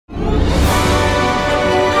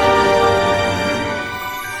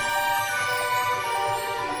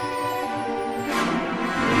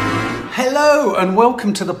Hello and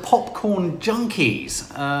welcome to the Popcorn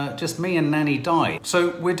Junkies. Just me and Nanny Di.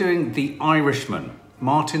 So we're doing The Irishman,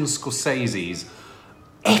 Martin Scorsese's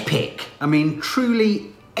epic, I mean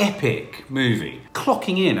truly epic movie.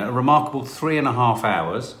 Clocking in at a remarkable 3.5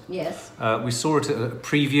 hours. Yes. We saw it at a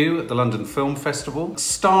preview at the London Film Festival,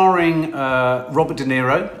 starring Robert De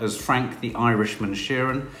Niro as Frank the Irishman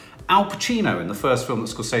Sheeran. Al Pacino in the first film that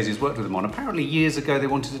Scorsese's worked with him on. Apparently years ago they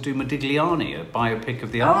wanted to do Modigliani, a biopic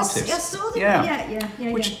of the artist. I saw that.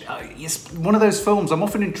 Yeah. Which is one of those films, I'm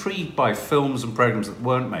often intrigued by films and programmes that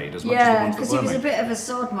weren't made as much as the ones that were made. Yeah, because he was a bit of a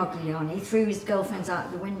sod, Modigliani. He threw his girlfriends out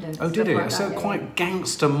the window. Oh, did he? Like so that, quite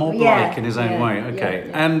gangster mob-like in his own way. Okay.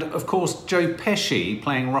 Yeah. And of course Joe Pesci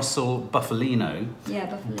playing Russell Bufalino.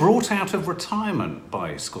 Brought out of retirement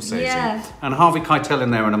by Scorsese. Yeah. And Harvey Keitel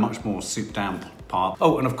in there in a much more souped-down part.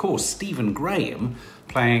 Oh, and of course, Stephen Graham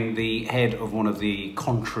playing the head of one of the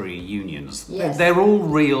contrary unions. Yes. They're all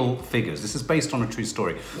real figures. This is based on a true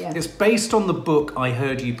story. Yeah. It's based on the book I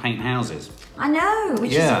Heard You Paint Houses. I know,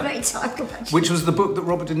 which is a great title. Which was the book that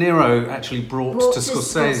Robert De Niro actually brought to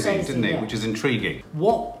Scorsese, didn't he? Yeah. Which is intriguing.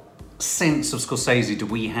 What sense of Scorsese do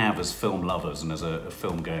we have as film lovers and as a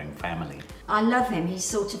film-going family? I love him. He's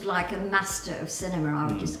sort of like a master of cinema,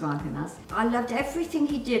 I would describe him as. I loved everything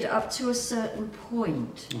he did up to a certain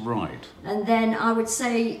point. Right. And then I would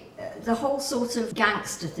say the whole sort of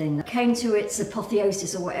gangster thing that came to its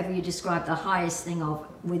apotheosis, or whatever you describe, the highest thing of,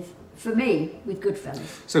 for me, with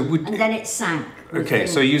Goodfellas. So and then it sank. Okay,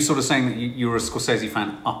 so you're sort of saying that you were a Scorsese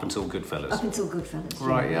fan up until Goodfellas? Up until Goodfellas.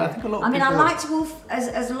 Right, yeah, I think a lot of people... I liked Wolf,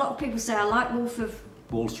 as a lot of people say, I like Wolf of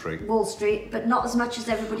Wall Street. Wall Street, but not as much as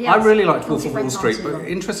everybody else. I really liked Wolf of Wall Street, but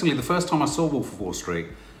interestingly, the first time I saw Wolf of Wall Street,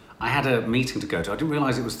 I had a meeting to go to. I didn't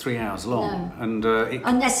realise it was 3 hours long. No. And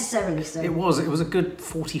unnecessarily so. It was a good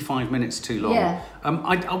 45 minutes too long. Yeah.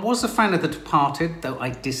 I was a fan of The Departed, though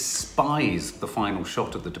I despised the final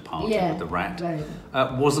shot of The Departed with the rat.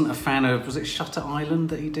 Wasn't a fan of, was it Shutter Island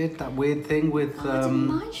that he did? That weird thing with... I didn't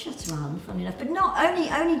mind Shutter Island, funny enough, but not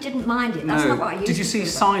only didn't mind it, that's not what I used to do. Did you see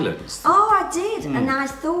Silence? Oh, I did, and I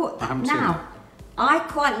thought, I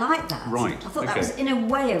quite like that. Right. I thought that was, in a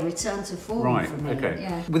way, a return to form for me. Okay.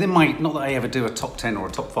 Yeah. Within my, not that I ever do a top 10 or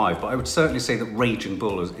a top 5, but I would certainly say that Raging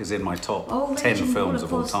Bull is in my top 10 films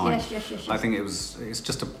of all time. Yes. I think it's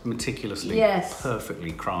just a meticulously,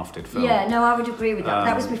 perfectly crafted film. Yeah, no, I would agree with that.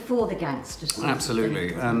 That was before the gangsters.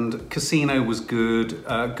 Absolutely. And Casino was good.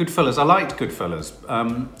 Goodfellas, I liked Goodfellas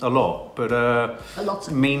a lot, but a lot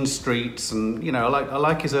of Mean Streets, and I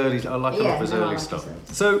like his early. I like a lot of his early stuff.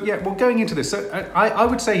 So yeah, well, going into this, so I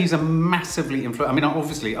would say he's a massively influential. I mean,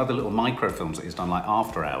 obviously, other little microfilms that he's done, like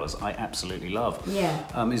After Hours, I absolutely love.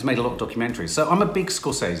 Yeah. He's made a lot of documentaries. So I'm a big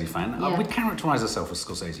Scorsese fan. We'd characterise ourselves as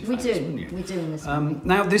Scorsese fans, wouldn't you? We do in this movie.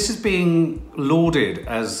 Now, this is being lauded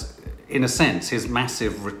as, in a sense, his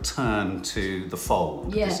massive return to the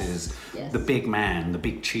fold. Yes. This is the big man, the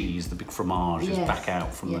big cheese, the big fromage is back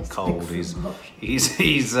out from the cold.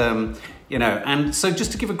 He's and so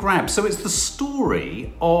just to give a grab, so it's the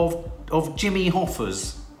story of Jimmy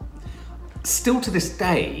Hoffa's, still to this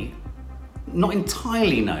day, not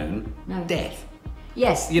entirely known death.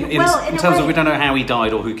 Yes. In terms of we don't know how he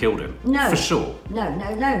died or who killed him. No. For sure.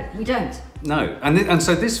 No, we don't. No, and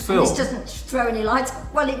so this film... And this doesn't throw any light.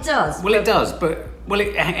 Well, it does. Well, it does, but... Well,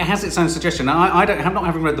 it has its own suggestion. Now, I'm not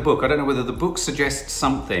having read the book, I don't know whether the book suggests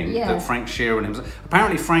something that Frank Sheeran himself...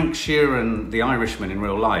 Apparently Frank Sheeran, the Irishman in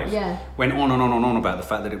real life, went on and on and on about the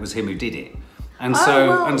fact that it was him who did it. And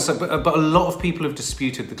but a lot of people have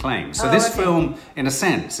disputed the claim. So this film, in a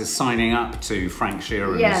sense, is signing up to Frank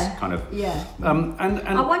Sheeran's kind of... And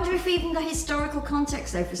I wonder if even the historical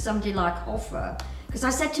context, though, for somebody like Hoffa, because I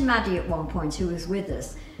said to Maddie at one point, who was with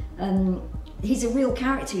us, he's a real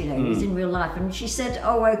character, he's in real life. And she said,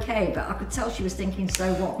 oh, okay, but I could tell she was thinking,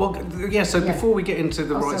 so what? Well, yeah, so before we get into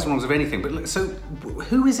the rights and wrongs of anything, but so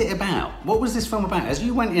who is it about? What was this film about? As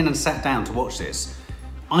you went in and sat down to watch this,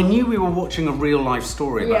 I knew we were watching a real life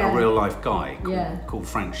story about a real life guy called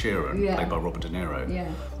Frank Sheeran, played by Robert De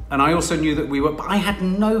Niro. And I also knew that but I had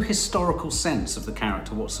no historical sense of the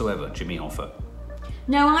character whatsoever, Jimmy Hoffa.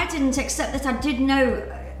 No, I didn't, except that I did know,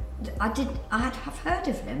 I have heard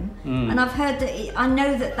of him, and I've heard that, I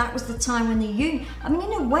know that was the time when the union, I mean,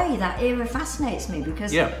 in a way, that era fascinates me,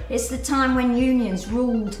 because it's the time when unions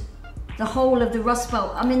ruled the whole of the Rust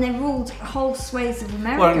Belt. I mean, they ruled whole swathes of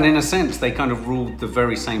America. Well, and in a sense, they kind of ruled the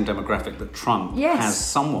very same demographic that Trump has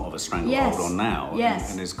somewhat of a stranglehold on now,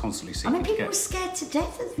 and is constantly seeking. I mean, people were scared to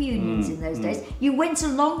death of unions in those days. You went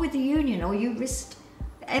along with the union, or you risked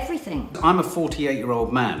everything. I'm a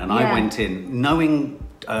 48-year-old man, and I went in knowing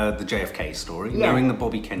the JFK story, knowing the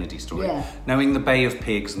Bobby Kennedy story, knowing the Bay of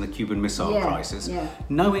Pigs and the Cuban Missile Crisis,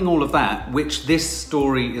 knowing all of that, which this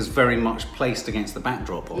story is very much placed against the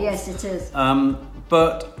backdrop of. Yes, it is.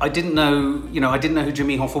 But I didn't know, I didn't know who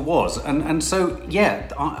Jimmy Hoffa was. And so, yeah,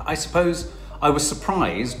 I suppose I was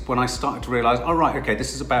surprised when I started to realise, oh, right, okay,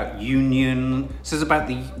 this is about this is about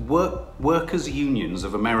the workers' unions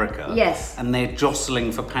of America. Yes. And they're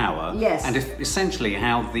jostling for power. Yes. And essentially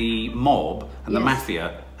how the mob and the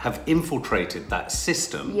mafia have infiltrated that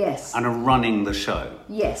system and are running the show.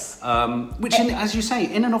 Yes. Which, as you say,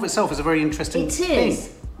 in and of itself is a very interesting thing.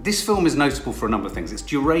 This film is notable for a number of things. Its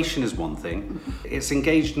duration is one thing. It's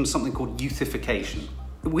engaged in something called youthification.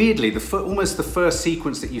 Weirdly, almost the first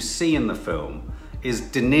sequence that you see in the film is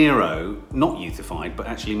De Niro, not youthified, but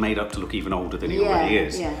actually made up to look even older than he already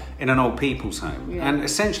is, in an old people's home. And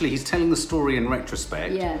essentially he's telling the story in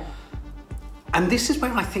retrospect. And this is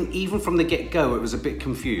where I think even from the get-go it was a bit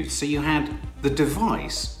confused. So you had the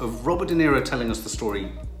device of Robert De Niro telling us the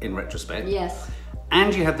story in retrospect.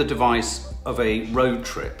 And you had the device of a road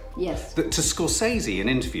trip. That to Scorsese, an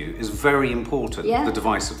interview is very important, the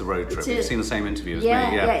device of the road trip. You've seen the same interview as me.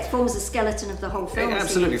 It forms the skeleton of the whole film. It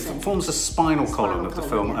absolutely forms the spinal column of the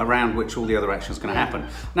film around which all the other action is going to happen.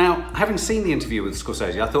 Now, having seen the interview with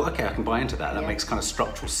Scorsese, I thought, okay, I can buy into that. That makes kind of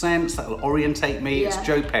structural sense. That will orientate me. It's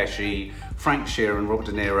Joe Pesci, Frank Sheeran, Robert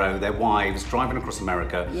De Niro, their wives driving across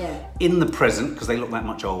America in the present, because they look that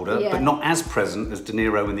much older, but not as present as De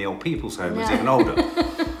Niro in the old people's home, who's even older.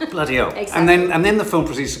 Bloody hell. Exactly. And then the film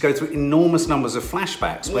proceeds to go through enormous numbers of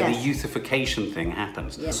flashbacks where the youthification thing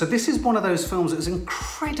happens. So this is one of those films that is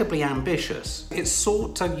incredibly ambitious. It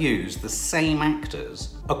sought to use the same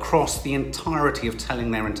actors across the entirety of telling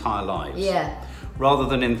their entire lives. Rather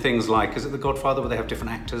than in things like, is it The Godfather, where they have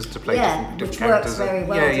different actors to play different characters? Works very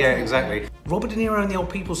well, exactly. Robert De Niro in the Old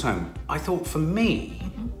People's Home, I thought for me,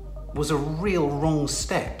 was a real wrong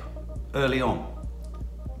step early on.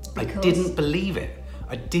 I didn't believe it.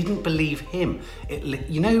 I didn't believe him.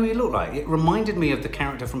 You know who he looked like? It reminded me of the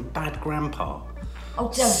character from Bad Grandpa. Oh,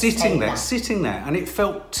 don't sitting there, say that. and it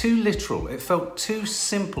felt too literal. It felt too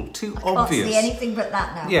simple, too obvious. I can't see anything but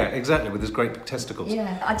that now. Yeah, exactly, with his great big testicles.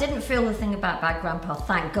 Yeah, I didn't feel the thing about Bad Grandpa,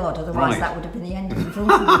 thank God, otherwise that would have been the end of the film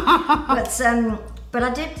for me. But I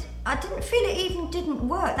didn't feel it even didn't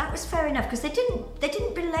work. That was fair enough, because they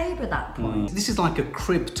didn't belabour that point. This is like a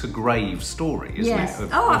crib to grave story, isn't it?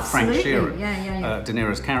 Of Frank absolutely. Sheeran, De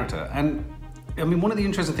Niro's character. And I mean, one of the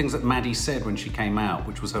interesting things that Maddie said when she came out,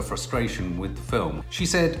 which was her frustration with the film, she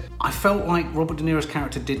said, I felt like Robert De Niro's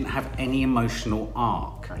character didn't have any emotional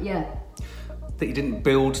arc. That he didn't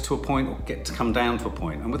build to a point or get to come down to a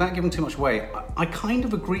point. And without giving too much away, I kind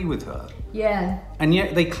of agree with her. And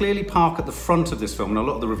yet they clearly park at the front of this film, and a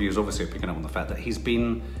lot of the reviews obviously are picking up on the fact that he's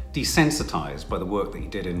been desensitized by the work that he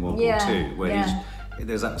did in World War II, where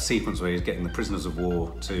there's that sequence where he's getting the prisoners of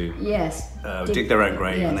war to dig their own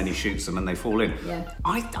grave, and then he shoots them and they fall in.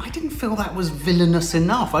 I didn't feel that was villainous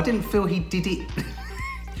enough. I didn't feel he did it.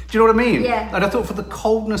 Do you know what I mean? And I thought for the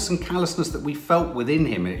coldness and callousness that we felt within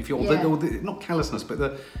him, if you're not callousness,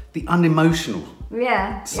 but the unemotional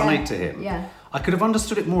side to him. I could have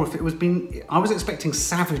understood it more if it was I was expecting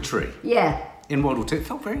savagery. In World War II, it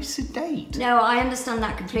felt very sedate. No, I understand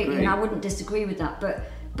that completely, and I wouldn't disagree with that.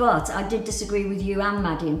 But I did disagree with you and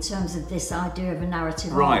Maddie in terms of this idea of a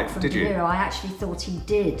narrative arc from De Niro. I actually thought he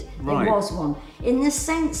did. There was one, in the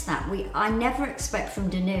sense that I never expect from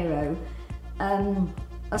De Niro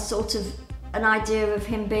a sort of an idea of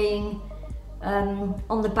him being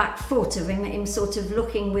on the back foot, of him sort of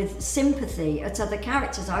looking with sympathy at other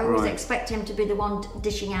characters. I always expect him to be the one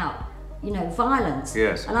dishing out, violence.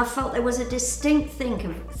 And I felt there was a distinct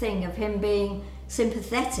thing of him being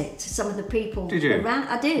sympathetic to some of the people around.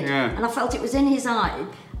 I did, and I felt it was in his eye.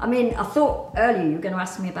 I mean, I thought earlier you were going to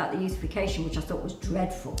ask me about the youthification, which I thought was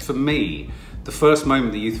dreadful. For me, the first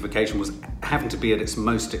moment the youthification was having to be at its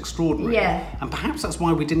most extraordinary. And perhaps that's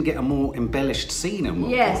why we didn't get a more embellished scene in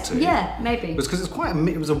World War II. Maybe. It was because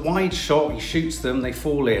it was a wide shot, he shoots them, they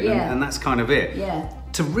fall in, and that's kind of it.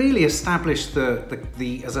 To really establish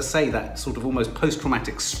the as I say, that sort of almost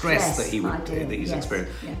post-traumatic stress that he's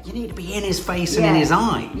experienced, you need to be in his face and in his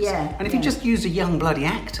eyes. And if you just use a young bloody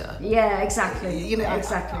actor, exactly.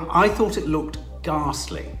 Exactly. I thought it looked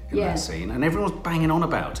ghastly in that scene, and everyone was banging on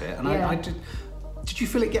about it. And I did you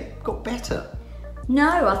feel it got better?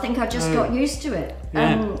 No, I think I just got used to it.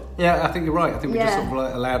 I think you're right. I think we just sort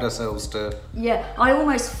of allowed ourselves to. I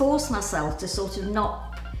almost forced myself to sort of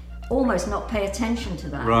almost not pay attention to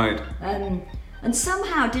that. And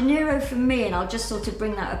somehow De Niro for me, and I'll just sort of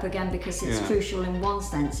bring that up again because it's crucial in one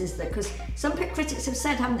sense, is that because some critics have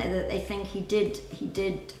said, haven't they, that they think he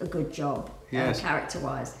did a good job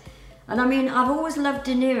character-wise. And I mean, I've always loved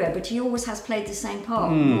De Niro, but he always has played the same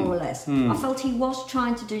part, more or less. I felt he was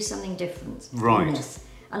trying to do something different in this.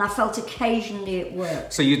 And I felt occasionally it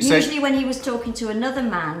worked. So usually when he was talking to another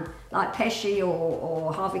man, like Pesci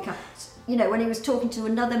or Harvey Keitel, you know, when he was talking to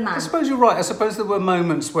another man. I suppose you're right. I suppose there were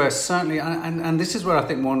moments where certainly, and this is where I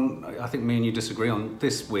think me and you disagree on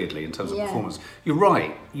this weirdly in terms of performance. You're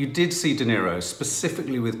right. You did see De Niro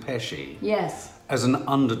specifically with Pesci. Yes. As an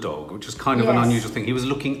underdog, which is kind of an unusual thing. He was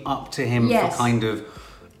looking up to him for kind of,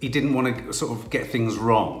 he didn't want to sort of get things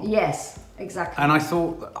wrong. Yes, exactly. And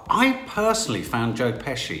I personally found Joe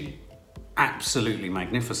Pesci absolutely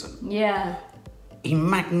magnificent. Yeah. He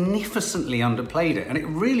magnificently underplayed it, and it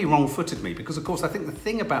really wrong-footed me because, of course, I think the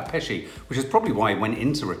thing about Pesci, which is probably why he went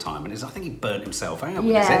into retirement, is I think he burnt himself out.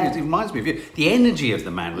 It reminds me of you. The energy of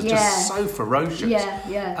the man was just so ferocious.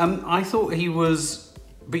 I thought he was...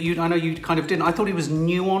 But I know you kind of didn't. I thought he was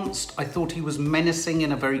nuanced. I thought he was menacing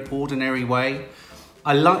in a very ordinary way.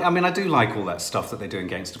 I do like all that stuff that they do in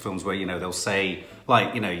gangster films where, you know, they'll say,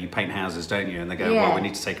 like, you know, you paint houses, don't you? And they go, well, we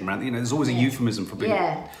need to take them around. You know, there's always a euphemism for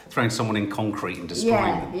throwing someone in concrete and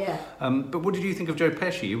destroying them. But what did you think of Joe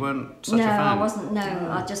Pesci? You weren't such a fan. No, I wasn't.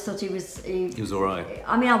 No, I just thought he was... He was all right.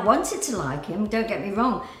 I mean, I wanted to like him, don't get me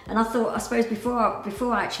wrong. And I thought, I suppose before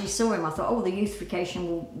I actually saw him, I thought, oh, the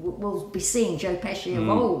youthification will be seeing Joe Pesci of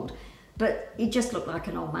old. But he just looked like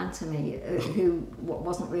an old man to me who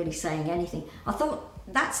wasn't really saying anything. I thought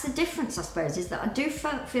that's the difference, I suppose, is that I do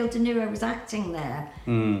feel De Niro was acting there.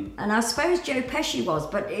 And I suppose Joe Pesci was,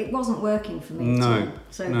 but it wasn't working for me.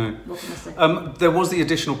 What can I say? There was the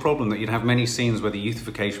additional problem that you'd have many scenes where the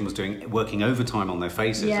youthification was working overtime on their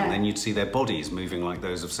faces, and then you'd see their bodies moving like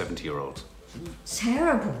those of 70-year-olds.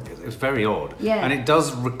 Terrible. It's very odd. And it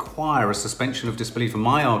does require a suspension of disbelief. And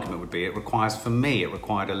my argument would be, it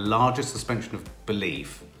required a larger suspension of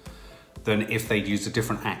belief than if they'd used a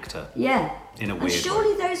different actor. In a weird way. And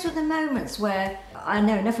surely those were the moments where, I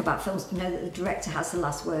know enough about films to know that the director has the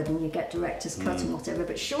last word and you get director's cut and whatever,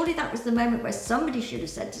 but surely that was the moment where somebody should have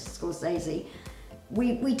said to Scorsese,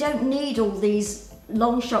 we don't need all these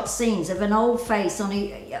long shot scenes of an old face of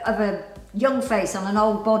a young face on an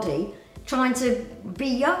old body trying to be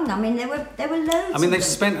young. I mean, there were loads. I mean, they've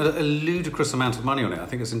spent a ludicrous amount of money on it. I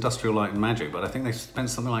think it's Industrial Light and Magic, but I think they've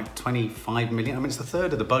spent something like 25 million. I mean, it's a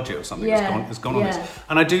third of the budget or something that's gone on this.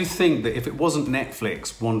 And I do think that if it wasn't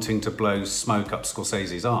Netflix wanting to blow smoke up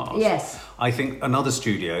Scorsese's arse, I think another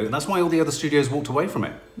studio, and that's why all the other studios walked away from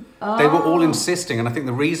it. They were all insisting, and I think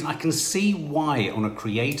the reason, I can see why on a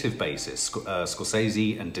creative basis,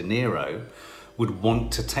 Scorsese and De Niro would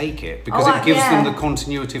want to take it, because it gives them the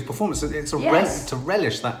continuity of performance. It's to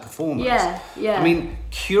relish that performance. I mean,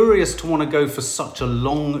 curious to want to go for such a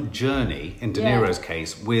long journey in De Niro's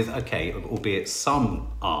case with, albeit some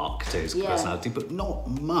arc to his personality, but not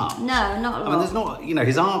much. No, not a lot. I mean, there's not, you know,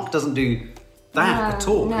 his arc doesn't do that at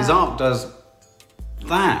all. His arc does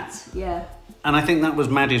that. And I think that was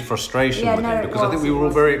Maddie's frustration with him, because I think we were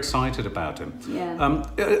all very excited about him.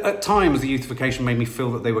 At times, the youthification made me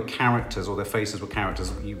feel that they were characters, or their faces were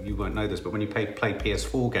characters. You won't know this, but when you play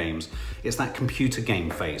PS4 games, it's that computer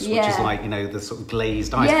game face, which is like, you know, the sort of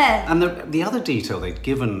glazed eyes. And the other detail they'd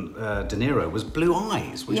given De Niro was blue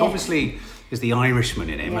eyes, which obviously is the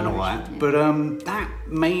Irishman in him and all that. But that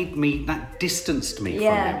distanced me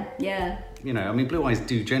from him. You know, I mean, blue eyes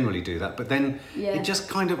do generally do that, but then it just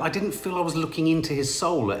kind of, I didn't feel I was looking into his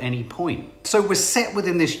soul at any point. So we're set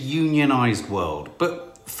within this unionized world.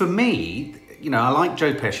 But for me, you know, I like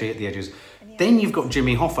Joe Pesci at the edges. Then you've got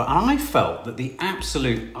Jimmy Hoffa, and I felt that the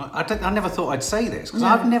absolute, I never thought I'd say this, because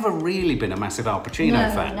I've never really been a massive Al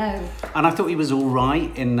Pacino fan. And I thought he was all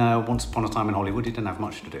right in Once Upon a Time in Hollywood. He didn't have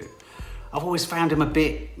much to do. I've always found him a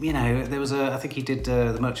bit, you know, there was I think he did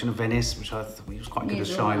The Merchant of Venice, which I thought he was quite good as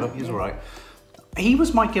Shylock. He was all right. He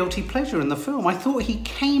was my guilty pleasure in the film. I thought he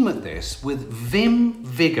came at this with vim,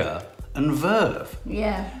 vigour and verve.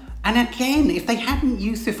 And again, if they hadn't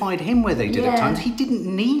youthified him where they did at times, he didn't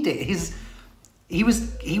need it. He was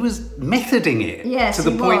methoding it to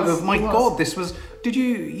the point of, my God, this was...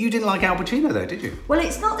 You didn't like Al Pacino though, did you? Well,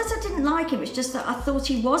 it's not that I didn't like him, it's just that I thought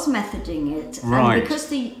he was methoding it. And because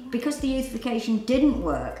the youthification didn't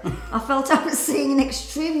work, I felt I was seeing an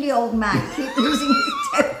extremely old man keep losing his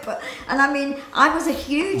temper. And I mean, I was a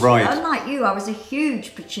huge, unlike you, I was a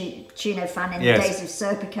huge Pacino fan in the days of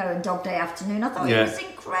Serpico and Dog Day Afternoon. I thought he was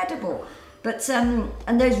incredible. But,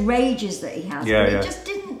 and those rages that he has, it just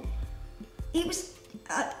didn't,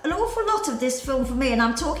 an awful lot of this film for me, and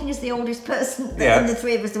I'm talking as the oldest person in the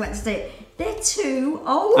three of us that went to see it, they're too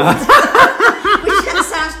old. Which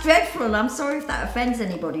sounds dreadful, and I'm sorry if that offends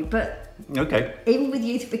anybody, but even with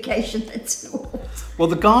euthification, they're too old. Well,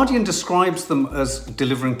 The Guardian describes them as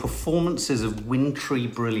delivering performances of wintry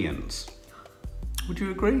brilliance. Would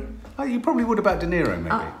you agree? Oh, you probably would about De Niro,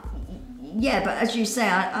 maybe. Yeah, but as you say,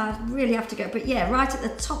 I really have to go. But yeah, right at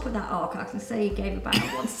the top of that arc, I can say he gave about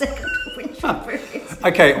 1 second of wintry brilliance.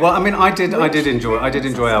 Okay, well, I mean, I did enjoy Al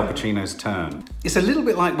Pacino's turn. It's a little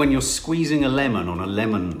bit like when you're squeezing a lemon on a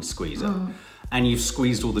lemon squeezer. And you've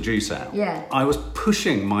squeezed all the juice out. Yeah. I was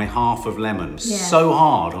pushing my half of lemon so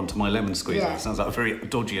hard onto my lemon squeezer. It sounds like a very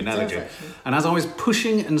dodgy analogy. And as I was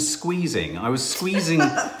pushing and squeezing, I was squeezing,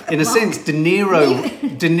 in a sense, De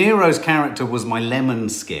Niro's character was my lemon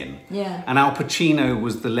skin. Yeah. And Al Pacino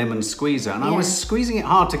was the lemon squeezer. And I was squeezing it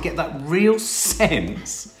hard to get that real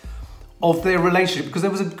sense of their relationship, because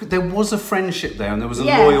there was a friendship there and there was a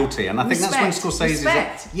loyalty. And I think that's when Scorsese's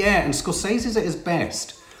and Scorsese's at his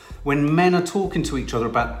best. When men are talking to each other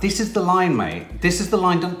about, this is the line, mate. This is the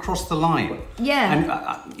line. Don't cross the line. Yeah.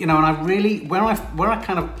 And you know, and I really, where I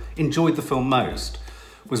kind of enjoyed the film most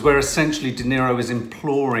was where essentially De Niro is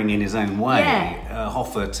imploring in his own way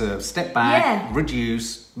Hoffa to step back,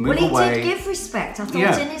 reduce, move away. Well, he did give respect. I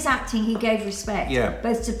thought in his acting he gave respect,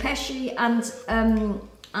 both to Pesci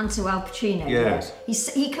and to Al Pacino. Yes.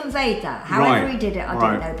 He conveyed that. However he did it, I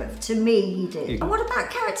don't know, but to me he did. And what about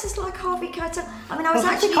characters like Harvey Keitel? I mean,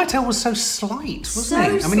 Harvey Keitel was so slight,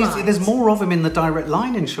 wasn't he? I mean, there's more of him in the Direct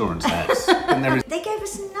Line insurance ads than there is. They gave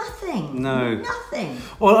us nothing. No. Nothing.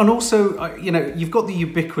 Well, and also, you know, you've got the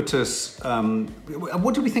ubiquitous,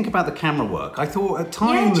 what do we think about the camera work? I thought at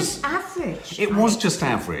times... Yeah, just average. It was just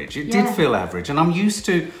average. It did feel average. And I'm used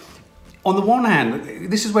to... On the one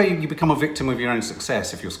hand, this is where you become a victim of your own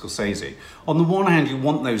success if you're Scorsese. On the one hand, you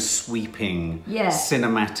want those sweeping,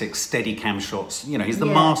 cinematic, steady cam shots. You know, he's the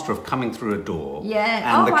master of coming through a door.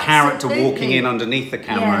 Yeah. And the character walking in underneath the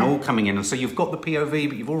camera and all coming in. And so you've got the POV,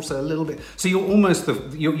 but you've also a little bit... So you're almost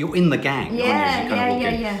you're in the gang.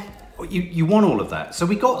 You want all of that. So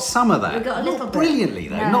we got some of that. We got a little bit. Brilliantly,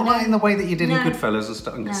 though. Not like in the way that you did in Goodfellas and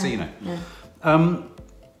stuff in Casino. No.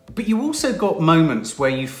 But you also got moments where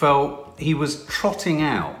you felt he was trotting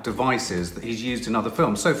out devices that he's used in other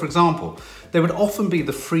films. So, for example, there would often be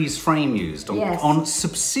the freeze frame used on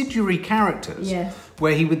subsidiary characters,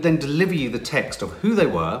 where he would then deliver you the text of who they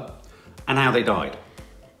were and how they died.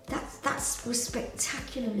 That was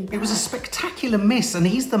spectacularly bad. It was a spectacular miss, and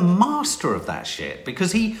he's the master of that shit,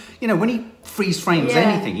 because he, you know, when he freeze frames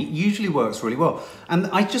anything, it usually works really well. And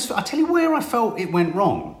I tell you where I felt it went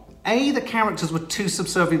wrong. A, the characters were too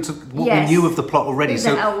subservient to what we knew of the plot already,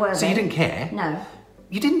 so you didn't care. No.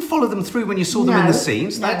 You didn't follow them through when you saw them in the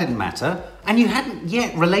scenes, that didn't matter. And you hadn't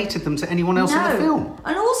yet related them to anyone else in the film.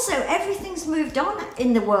 And also, everything's moved on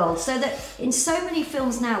in the world, so that in so many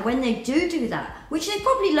films now, when they do that, which they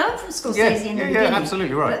probably learned from Scorsese in the beginning. Yeah,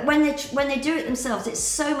 absolutely right. But when they do it themselves, it's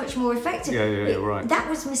so much more effective. You're right. That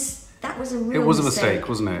was a real mistake. It was a mistake,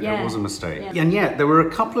 wasn't it? Yeah. It was a mistake. Yeah. And yet, there were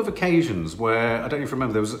a couple of occasions where, I don't know if you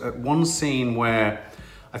remember, there was one scene where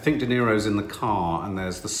I think De Niro's in the car and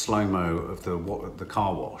there's the slow-mo of the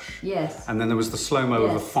car wash. Yes. And then there was the slow-mo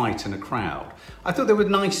of a fight in a crowd. I thought there were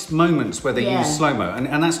nice moments where they used slow-mo.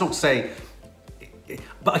 And that's not to say...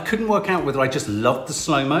 But I couldn't work out whether I just loved the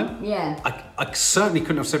slow-mo. Yeah. I certainly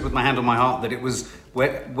couldn't have said with my hand on my heart that it was...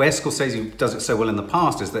 Where Scorsese does it so well in the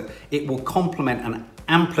past is that it will complement and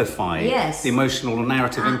amplify the emotional or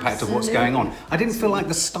narrative impact of what's going on. I didn't feel like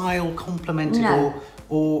the style complemented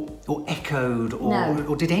or echoed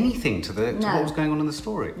or did anything to what was going on in the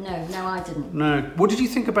story. No, I didn't. No. What did you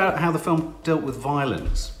think about how the film dealt with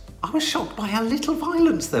violence? I was shocked by how little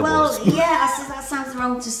violence there was. Well, yeah, that sounds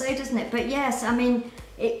wrong to say, doesn't it? But yes, I mean,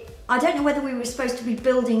 I don't know whether we were supposed to be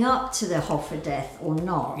building up to the Hoffa death or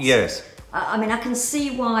not. Yes. I mean, I can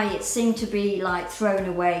see why it seemed to be like thrown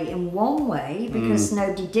away in one way, because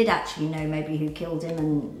nobody did actually know maybe who killed him,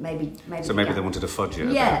 and maybe they wanted to fudge it.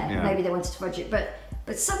 Yeah, maybe they wanted to fudge it, but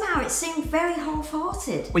somehow it seemed very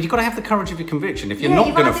half-hearted. Well, you've got to have the courage of your conviction. If you're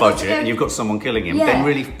not going to fudge it and you've got someone killing him, then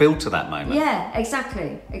really build to that moment. Yeah,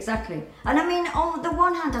 exactly. And I mean, on the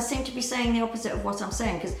one hand, I seem to be saying the opposite of what I'm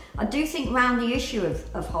saying, because I do think round the issue of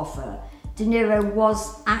Hoffa, De Niro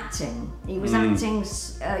was acting. He was acting,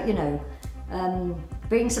 you know,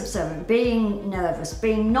 being subservient, being nervous,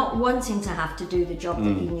 being not wanting to have to do the job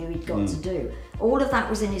that he knew he'd got to do. All of that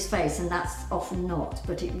was in his face, and that's often not,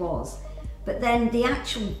 but it was. But then the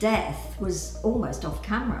actual death was almost off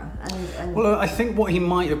camera. And well, I think what he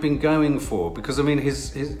might have been going for, because I mean,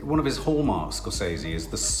 one of his hallmarks, Scorsese, is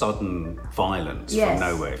the sudden violence from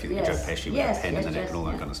nowhere. If you think of Joe Pesci with a pen in the neck and all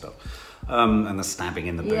that kind of stuff, and the stabbing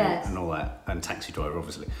in the boot and all that, and Taxi Driver,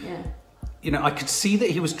 obviously. Yeah. You know, I could see that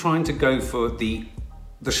he was trying to go for the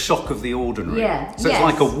shock of the ordinary. Yeah. So it's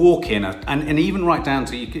like a walk-in, and even right down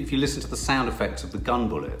to if you listen to the sound effects of the gun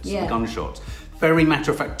bullets, the gunshots. Very matter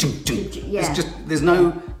of fact. It's just, there's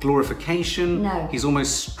no glorification. No. He's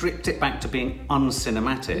almost stripped it back to being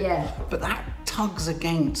uncinematic. Yeah. But that tugs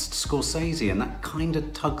against Scorsese, and that kind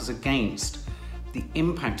of tugs against the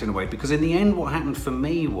impact in a way, because in the end what happened for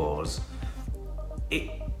me was it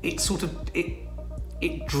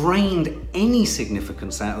drained any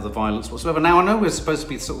significance out of the violence whatsoever. Now I know we're supposed to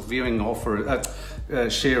be sort of viewing Frank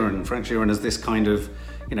Sheeran as this kind of,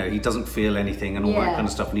 you know, he doesn't feel anything and all that kind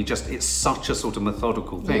of stuff, and it's such a sort of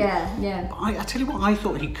methodical thing. But I tell you what I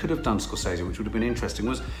thought he could have done, Scorsese, which would have been interesting,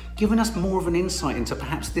 was given us more of an insight into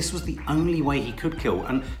perhaps this was the only way he could kill,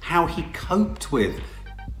 and how he coped with,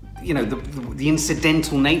 you know, the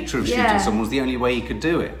incidental nature of shooting someone was the only way he could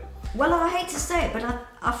do it. Well, I hate to say it, but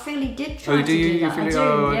I feel he did try to do that. I do.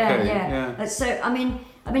 Yeah. So I mean,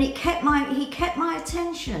 he kept my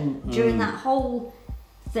attention during that whole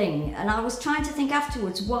thing, and I was trying to think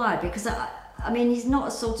afterwards why, because I mean, he's not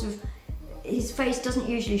a sort of, his face doesn't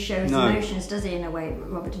usually show his emotions, does he, in a way,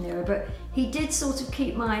 Robert De Niro, but he did sort of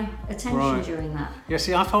keep my attention during that. Yeah,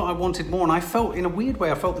 see, I felt I wanted more, and I felt, in a weird way,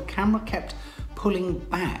 I felt the camera kept pulling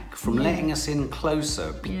back from letting us in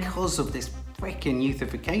closer because of this freaking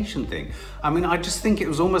youthification thing. I mean, I just think it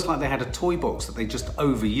was almost like they had a toy box that they just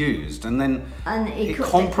overused, and then it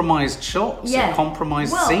compromised shots, it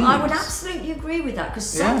compromised scenes. I would absolutely agree with that, because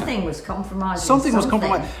something was compromised. Something was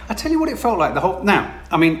compromised. I tell you what it felt like, the whole... Now,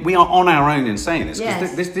 I mean, we are on our own in saying this,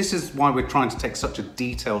 because this is why we're trying to take such a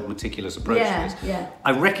detailed, meticulous approach to this.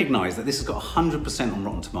 I recognise that this has got 100% on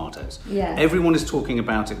Rotten Tomatoes. Everyone is talking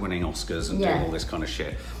about it winning Oscars and doing all this kind of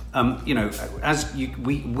shit. You know,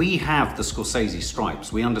 we have the Scorsese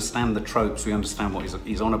stripes. We understand the tropes. We understand what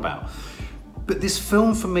he's on about. But this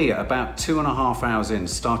film, for me, at about 2.5 hours in,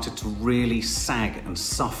 started to really sag and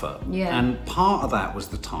suffer. And part of that was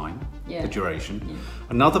the time, the duration.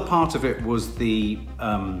 Another part of it was the...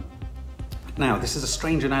 now, this is a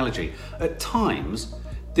strange analogy. At times,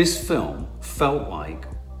 this film felt like,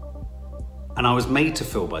 and I was made to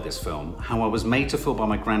feel by this film, how I was made to feel by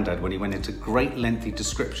my granddad when he went into great lengthy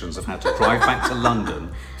descriptions of how to drive back to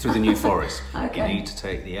London through the New Forest. You need to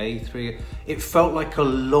take the A3. It felt like a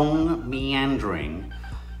long, meandering,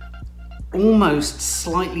 almost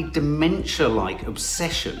slightly dementia-like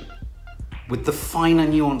obsession with the finer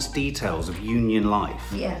nuanced details of union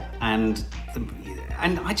life. And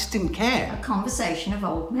I just didn't care. A conversation of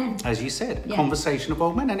old men. As you said, a conversation of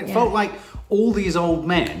old men. And it felt like all these old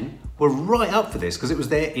men were right up for this, because it was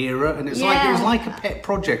their era, and it was like a pet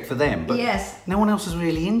project for them, but no one else was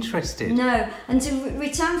really interested. No, and to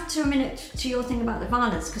return to a minute to your thing about the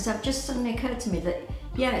violence, because it just suddenly occurred to me that,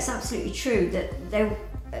 it's absolutely true that there,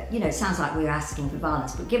 you know, it sounds like we were asking for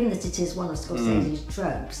violence, but given that it is one of Scorsese's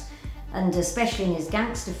tropes, and especially in his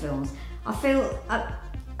gangster films, I feel,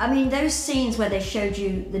 I mean, those scenes where they showed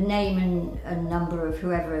you the name and number of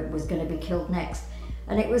whoever was going to be killed next,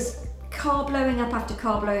 and it was car blowing up after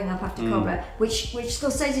car blowing up after car blowing up, which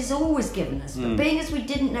Scorsese's always given us. But being as we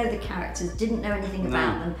didn't know the characters, didn't know anything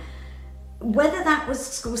about them, whether that was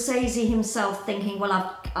Scorsese himself thinking, well,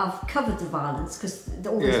 I've covered the violence because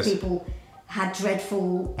all these people had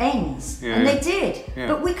dreadful ends, and they did.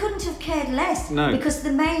 But we couldn't have cared less, because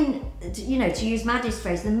the main, you know, to use Maddie's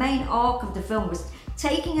phrase, the main arc of the film was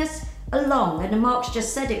taking us along, and Mark's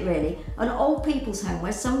just said it really, an old people's home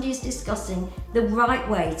where somebody is discussing the right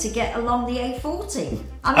way to get along the A40.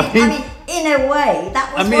 I mean, in a way,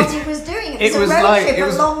 that was what he was doing. It was a road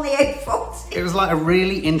trip along the A40. It was like a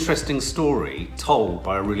really interesting story told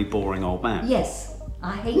by a really boring old man. Yes.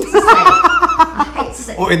 I hate to say it. I hate to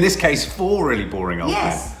say it. Or in this case, 4 really boring old men.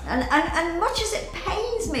 Yes, and much as it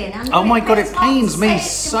pains me, and oh my God, it pains me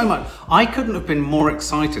so much. I couldn't have been more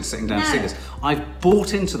excited sitting down to see this. I've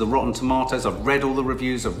bought into the Rotten Tomatoes. I've read all the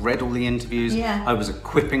reviews. I've read all the interviews. I was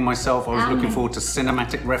equipping myself. I was looking forward to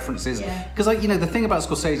cinematic references. Because, you know, the thing about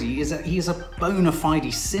Scorsese is that he is a bona fide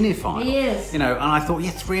cinephile. He is. You know, and I thought,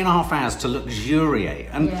 3.5 hours to luxuriate.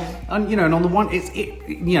 And you know, and on the one,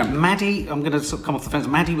 you know, Maddie, I'm going to sort of come off the fence.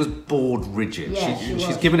 Maddie was bored rigid.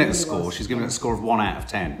 She's given it a score. She's given it a score of 1 out of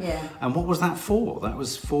 10. And what was that for? That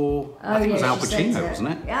was for, I think it was Al Pacino, wasn't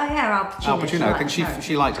it? Al Pacino. I think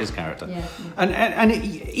she liked his character. And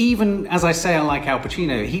even as I say, I like Al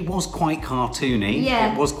Pacino. He was quite cartoony.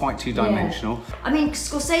 Yeah. It was quite two-dimensional. Yeah. I mean,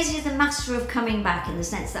 Scorsese is the master of coming back in the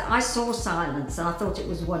sense that I saw Silence and I thought it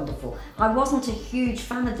was wonderful. I wasn't a huge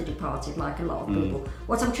fan of The Departed, like a lot of people.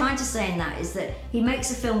 What I'm trying to say in that is that he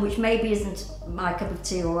makes a film which maybe isn't my cup of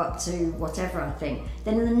tea or up to whatever I think.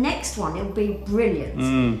 Then in the next one, it'll be brilliant.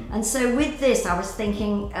 And so with this, I was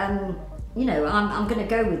thinking, you know, I'm going to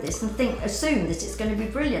go with this and assume that it's going to be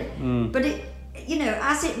brilliant. But it, you know,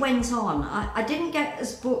 as it went on, I didn't get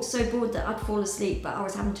so bored that I'd fall asleep, but I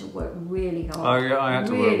was having to work really hard. Oh yeah, I had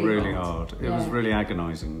to work really hard. It was really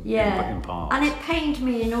agonising in parts. And it pained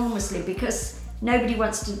me enormously because nobody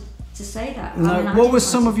wants to say that. No, I mean, what was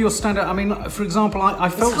some of your standout? I mean, for example, I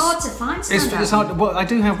felt... It's hard to find standout. It's hard. Well, I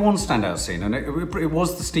do have one standout scene, and it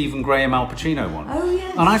was the Stephen Graham Al Pacino one. Oh,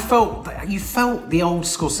 yes. And I felt... You felt the old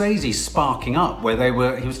Scorsese sparking up,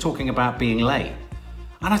 where he was talking about being late.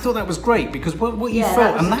 And I thought that was great, because what you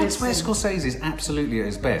felt... And that's where Scorsese is absolutely at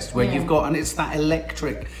his best, where you've got... And it's that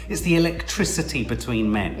it's the electricity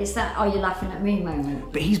between men. It's that, are you laughing at me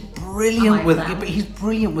moment. But he's brilliant with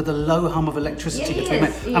a low hum of electricity between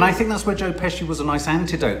men. And I think that's where Joe Pesci was a nice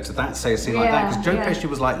antidote to that, say a scene like that, because Joe Pesci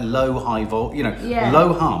was like low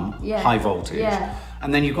hum, high voltage.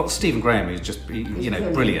 And then you've got Stephen Graham, who's just, brilliant.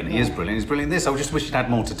 He is brilliant. He's brilliant in this. I just wish he'd had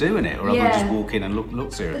more to do in it, or otherwise just walk in and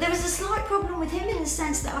look serious. But there was a slight problem with him in the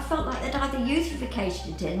sense that I felt like they'd either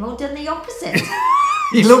eutrophicated him or done the opposite.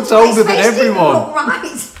 He looked older than everyone. Look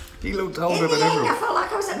right. He looked older than everyone. I felt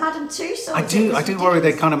like I was at Madame Tussauds. I do worry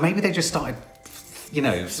they maybe they just started,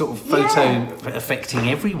 sort of photo affecting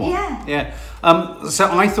everyone. Yeah. So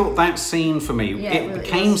I thought that scene for me, it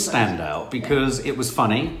became standout because it was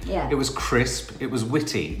funny, it was crisp, it was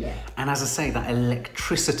witty, and as I say, that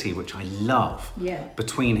electricity which I love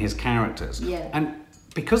between his characters. And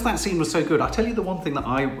because that scene was so good, I'll tell you the one thing that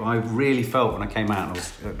I really felt when I came out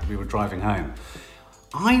and we were driving home.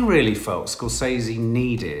 I really felt Scorsese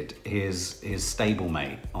needed his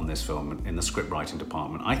stablemate on this film in the script writing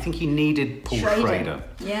department. I think he needed Paul Schrader.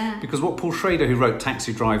 Yeah. Because what Paul Schrader, who wrote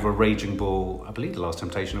Taxi Driver, Raging Bull, I believe The Last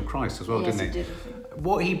Temptation of Christ as well, didn't he? Did.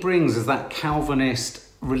 What he brings is that Calvinist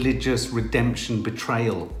religious redemption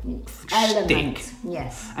betrayal shtick.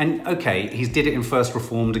 Yes. And okay, he's did it in First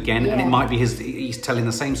Reformed again, and it might be he's telling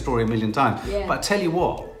the same story a million times. Yeah. But I tell you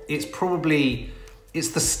what,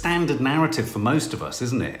 it's the standard narrative for most of us,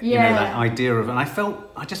 isn't it? Yeah. That idea of, and I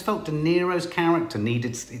just felt De Niro's character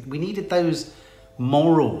needed those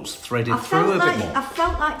morals threaded through a bit more. I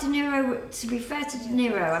felt like De Niro, to be fair to De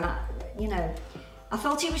Niro, and I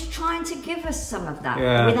felt he was trying to give us some of that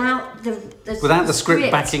without the script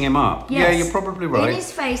backing him up. Yes. Yeah, you're probably right. In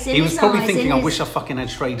his face, he was probably thinking, I wish I fucking had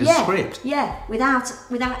Schrader's script. Yeah, without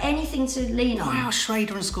anything to lean on. Wow,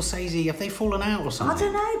 Schrader and Scorsese, have they fallen out or something? I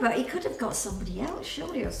don't know, but he could have got somebody else,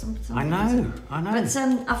 surely, or something. I know. But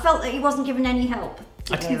I felt that he wasn't given any help.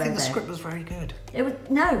 I didn't think the script was very good.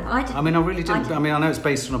 No, I didn't. I mean, I really didn't. I mean, I know it's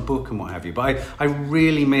based on a book and what have you, but I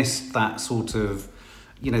really missed that sort of,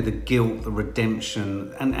 the guilt, the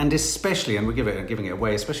redemption, and especially, and we're giving it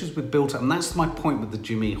away, especially as we built up, and that's my point with the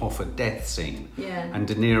Jimmy Hoffa death scene, and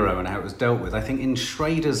De Niro and how it was dealt with. I think in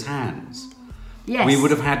Schrader's hands, we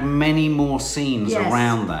would have had many more scenes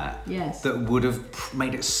around that that would have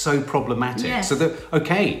made it so problematic. So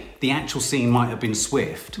that, the actual scene might have been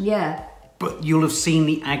swift. But you'll have seen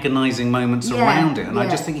the agonising moments around it, and I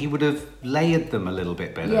just think he would have layered them a little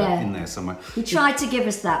bit better in there somewhere. He tried to give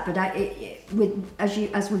us that, but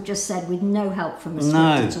as we've just said, with no help from the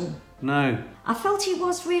script at all. No. I felt he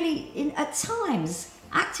was really, at times,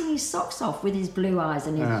 acting his socks off with his blue eyes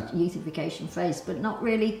and his youthification face, but not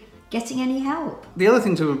really getting any help. The other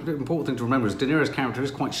important thing to remember is De Niro's character is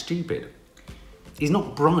quite stupid. He's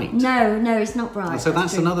not bright. No, he's not bright. And so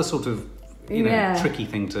that's another sort of tricky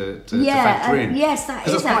thing to factor in. Yes, that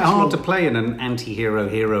is because it's quite hard to play in an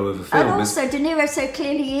anti-hero of a film. And also, De Niro so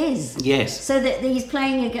clearly is. Yes. So that he's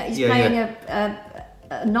playing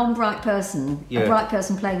a non-bright person, a bright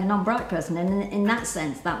person playing a non-bright person, and in that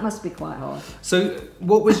sense, that must be quite hard. So,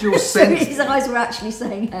 what was your sense? So his eyes were actually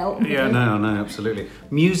saying help. Yeah, no, absolutely.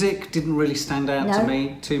 Music didn't really stand out to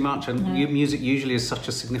me too much, and music usually is such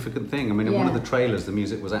a significant thing. I mean, in one of the trailers, the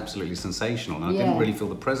music was absolutely sensational, and I didn't really feel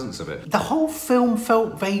the presence of it. The whole film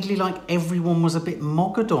felt vaguely like everyone was a bit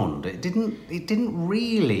moggadoned. It didn't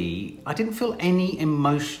really. I didn't feel any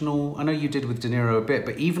emotional. I know you did with De Niro a bit,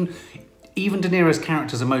 but even De Niro's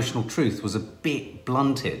character's emotional truth was a bit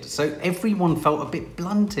blunted. So everyone felt a bit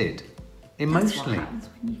blunted emotionally. That's what happens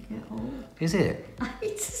when you get old. Is it? I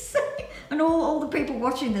hate to say. And all the people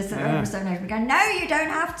watching this at home are going, no, you don't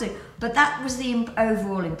have to. But that was the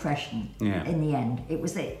overall impression in the end. It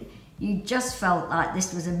was that You just felt like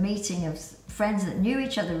this was a meeting of friends that knew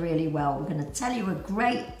each other really well. We're going to tell you a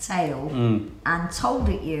great tale and told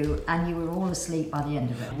it you, and you were all asleep by the end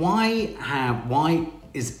of it. Why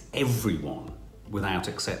is everyone, without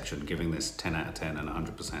exception, giving this 10 out of 10 and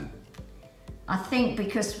 100%? I think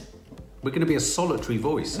because we're going to be a solitary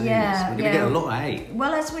voice saying this. We're going to get a lot of hate.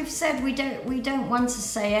 Well, as we've said, we don't want to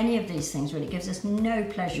say any of these things. Really, it gives us no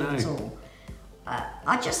pleasure at all.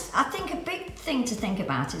 I think a big thing to think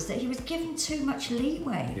about is that he was given too much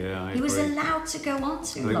leeway. Yeah, I agree. He was allowed to go on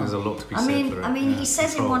too long. I think there's a lot to be said for it. I mean, he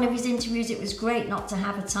says in one of his interviews it was great not to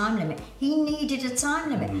have a time limit. He needed a time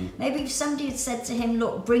limit. Maybe if somebody had said to him,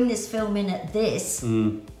 look, bring this film in at this,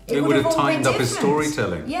 it would have tightened up his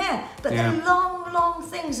storytelling. Yeah, but the long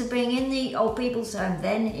things of being in the old people's home,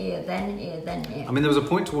 then here, then here, then here. I mean, there was a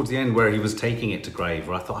point towards the end where he was taking it to grave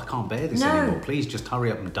where I thought, I can't bear this anymore. Please just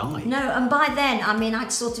hurry up and die. No, and by then, I mean,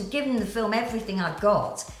 I'd sort of given the film everything I'd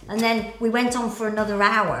got, and then we went on for another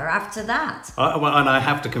hour after that. And I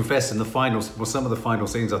have to confess, in the final, some of the final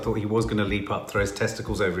scenes, I thought he was going to leap up, throw his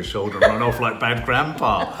testicles over his shoulder, and run off like bad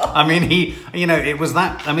grandpa. I mean, it was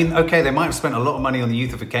that. I mean, okay, they might have spent a lot of money on the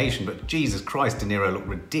youthification, but Jesus Christ, De Niro looked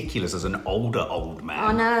ridiculous as an older old man.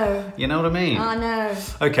 I know. You know what I mean? I know.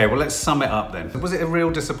 Okay, well, let's sum it up then. Was it a real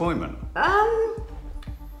disappointment? I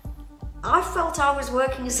felt I was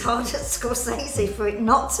working as hard as Scorsese for it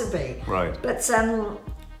not to be. Right. But,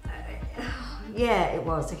 yeah, it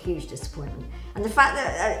was a huge disappointment. And the fact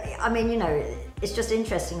that, I mean, you know, it's just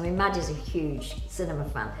interesting. I mean, Maddie's a huge cinema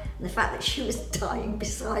fan. And the fact that she was dying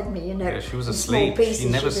beside me, you know. Yeah, she was asleep. She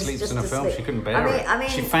never sleeps in a film. She couldn't bear it. I mean,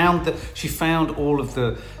 she found all of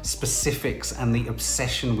the specifics and the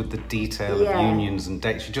obsession with the detail of unions and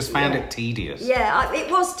dates. She just found it tedious. Yeah, it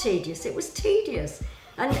was tedious. It was tedious.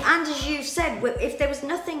 And as you said, if there was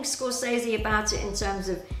nothing Scorsese about it in terms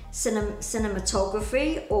of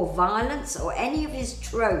cinematography or violence or any of his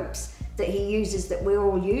tropes that he uses that we're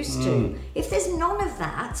all used to, if there's none of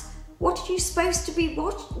that, what are you supposed to be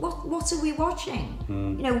what are we watching?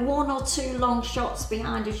 You know, one or two long shots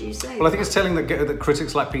behind, as you say. Well, I think it's telling that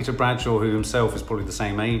critics like Peter Bradshaw, who himself is probably the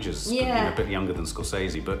same age as, a bit younger than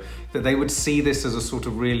Scorsese, but that they would see this as a sort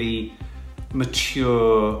of really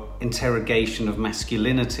mature interrogation of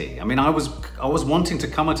masculinity. I mean, I was wanting to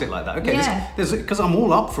come at it like that. Okay, because I'm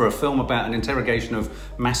all up for a film about an interrogation of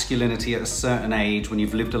masculinity at a certain age when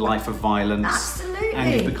you've lived a life of violence. Absolutely.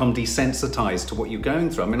 And you've become desensitized to what you're going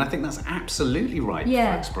through. I mean, I think that's absolutely right for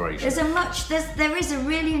exploration. There is a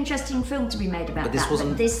really interesting film to be made about that,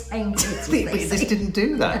 but this ain't it. This didn't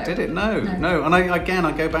do that, did it? No. And I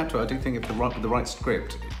go back to it. I do think with the right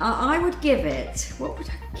script. I would give it, what would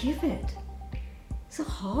I give it? It's a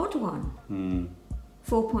hard one.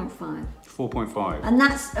 4.5. 4.5.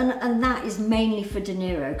 And that is mainly for De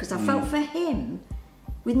Niro, because I felt for him,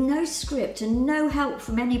 with no script and no help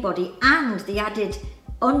from anybody, and the added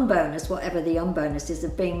unbonus, whatever the unbonus is,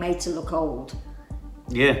 of being made to look old.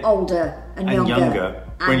 Yeah. Older and younger.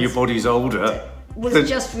 When your body's older. Was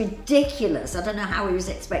just ridiculous. I don't know how he was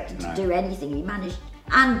expected to do anything. He managed,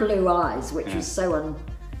 and blue eyes, which was so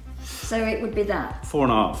it would be that.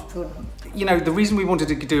 4.5. You know, the reason we wanted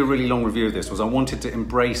to do a really long review of this was I wanted to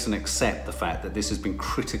embrace and accept the fact that this has been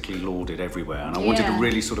critically lauded everywhere, and I wanted to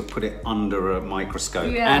really sort of put it under a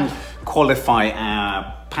microscope and qualify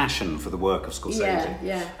our passion for the work of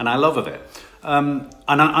Scorsese and our love of it. And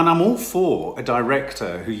I'm all for a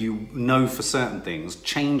director who you know for certain things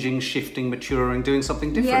changing, shifting, maturing, doing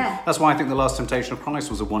something different. That's why I think The Last Temptation of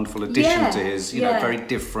Christ was a wonderful addition to his, you know, very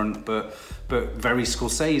different but very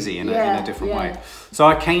Scorsese in a different way. So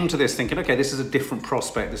I came to this thinking, okay, this is a different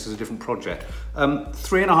prospect, this is a different project.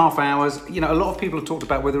 3.5 hours. You know, a lot of people have talked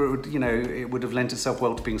about whether it would, you know, it would have lent itself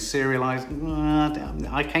well to being serialized.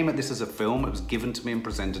 I came at this as a film. It was given to me and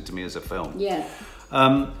presented to me as a film.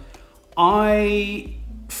 I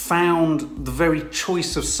found the very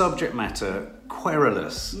choice of subject matter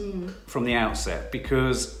querulous from the outset,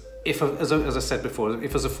 because as I said before,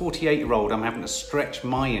 if as a 48-year-old I'm having to stretch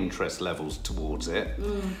my interest levels towards it,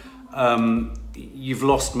 you've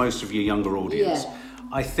lost most of your younger audience.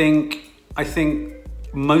 I think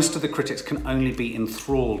most of the critics can only be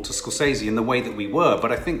enthralled to Scorsese in the way that we were,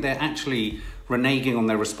 but I think they're actually reneging on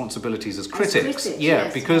their responsibilities as critics.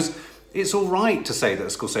 Because it's all right to say that a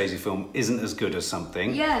Scorsese film isn't as good as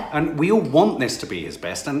something. And we all want this to be his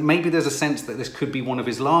best, and maybe there's a sense that this could be one of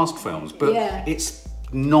his last films, but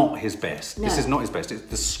not his best. No. This is not his best.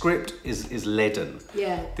 The script is leaden.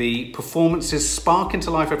 Yeah. The performances spark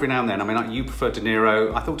into life every now and then. I mean, you preferred De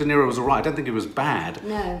Niro. I thought De Niro was all right. I don't think it was bad.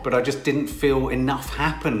 No. But I just didn't feel enough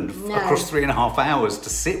happened across 3.5 hours to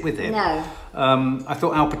sit with it. No. I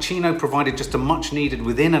thought Al Pacino provided just a much needed,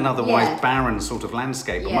 within an otherwise barren sort of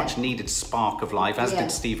landscape, a much needed spark of life, as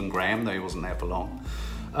did Stephen Graham, though he wasn't there for long.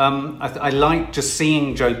 I like just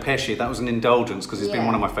seeing Joe Pesci. That was an indulgence because he's been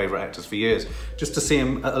one of my favourite actors for years. Just to see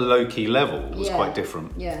him at a low-key level was quite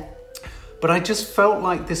different. Yeah. But I just felt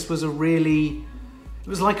like this was it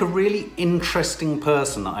was like a really interesting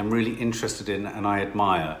person that I'm really interested in and I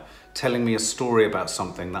admire, telling me a story about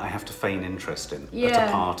something that I have to feign interest in at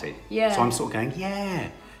a party. Yeah. So I'm sort of going, yeah.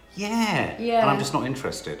 And I'm just not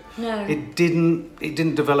interested. No. It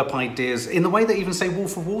didn't develop ideas in the way that even, say,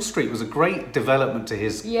 Wolf of Wall Street was a great development to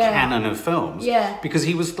his canon of films. Yeah. Because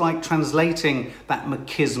he was like translating that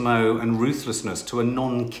machismo and ruthlessness to a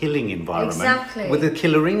non-killing environment with a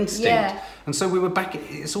killer instinct. Yeah. And so we were back,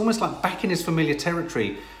 it's almost like back in his familiar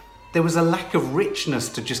territory. There was a lack of richness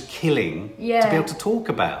to just killing to be able to talk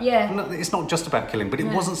about. Yeah. It's not just about killing, but it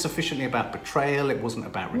wasn't sufficiently about betrayal. It wasn't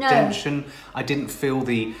about redemption. I didn't feel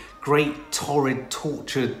the great, torrid,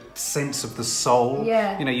 tortured sense of the soul.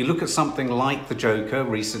 Yeah. You know, you look at something like The Joker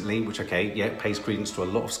recently, which, pays credence to a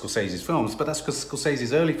lot of Scorsese's films, but that's because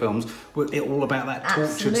Scorsese's early films were all about that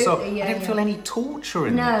tortured soul. I didn't feel any torture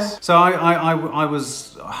in this. So I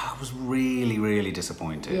was really, really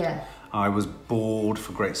disappointed. Yeah. I was bored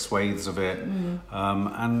for great swathes of it.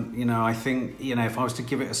 And, you know, I think, you know, if I was to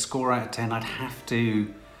give it a score out of 10, I'd have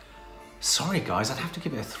to... Sorry, guys, I'd have to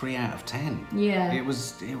give it a 3 out of 10. Yeah. It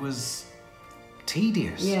was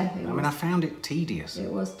tedious. Yeah, I mean, I found it tedious.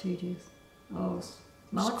 It was tedious. Oh,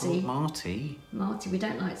 Marty. Marty, we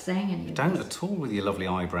don't like saying any of this. Don't at all, with your lovely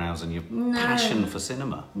eyebrows and your passion for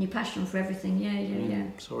cinema. And your passion for everything, yeah.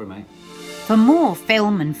 Sorry, mate. For more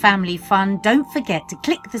film and family fun, don't forget to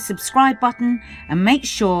click the subscribe button and make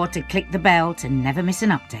sure to click the bell to never miss an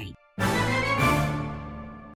update.